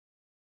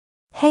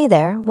Hey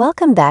there,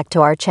 welcome back to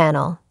our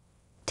channel.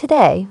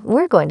 Today,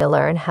 we're going to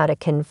learn how to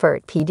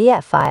convert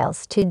PDF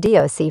files to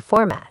DOC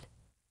format.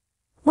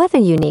 Whether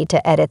you need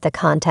to edit the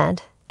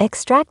content,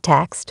 extract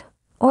text,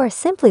 or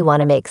simply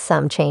want to make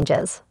some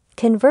changes,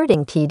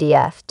 converting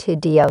PDF to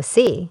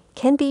DOC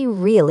can be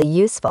really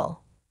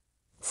useful.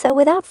 So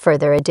without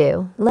further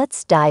ado,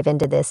 let's dive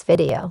into this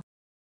video.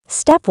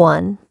 Step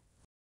 1.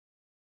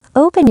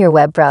 Open your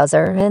web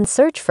browser and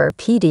search for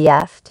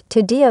PDF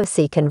to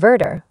DOC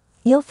converter.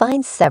 You'll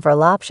find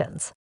several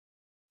options.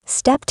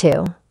 Step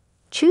 2.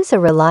 Choose a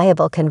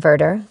reliable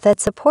converter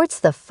that supports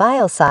the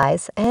file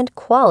size and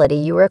quality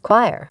you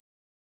require.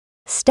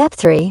 Step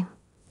 3.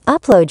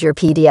 Upload your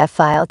PDF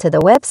file to the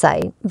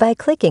website by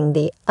clicking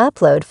the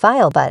Upload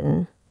File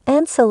button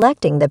and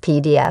selecting the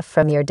PDF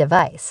from your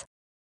device.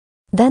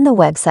 Then the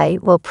website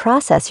will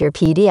process your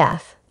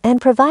PDF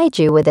and provide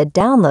you with a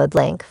download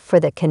link for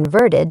the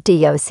converted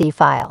DOC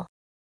file.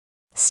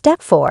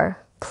 Step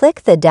 4.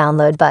 Click the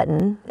Download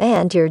button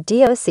and your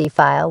DOC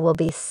file will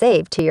be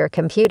saved to your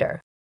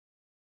computer.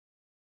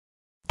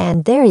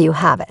 And there you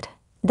have it.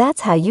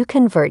 That's how you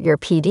convert your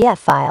PDF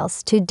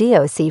files to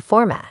DOC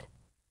format.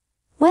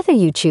 Whether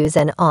you choose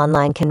an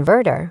online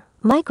converter,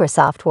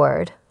 Microsoft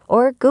Word,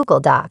 or Google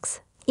Docs,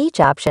 each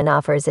option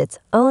offers its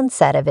own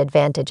set of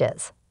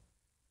advantages.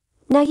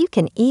 Now you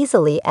can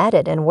easily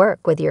edit and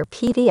work with your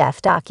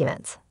PDF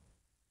documents.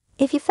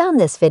 If you found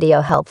this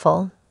video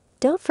helpful,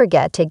 don't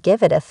forget to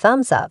give it a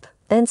thumbs up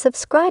and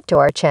subscribe to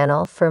our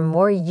channel for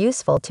more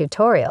useful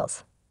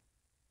tutorials.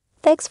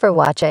 Thanks for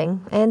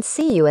watching and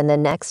see you in the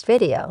next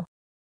video.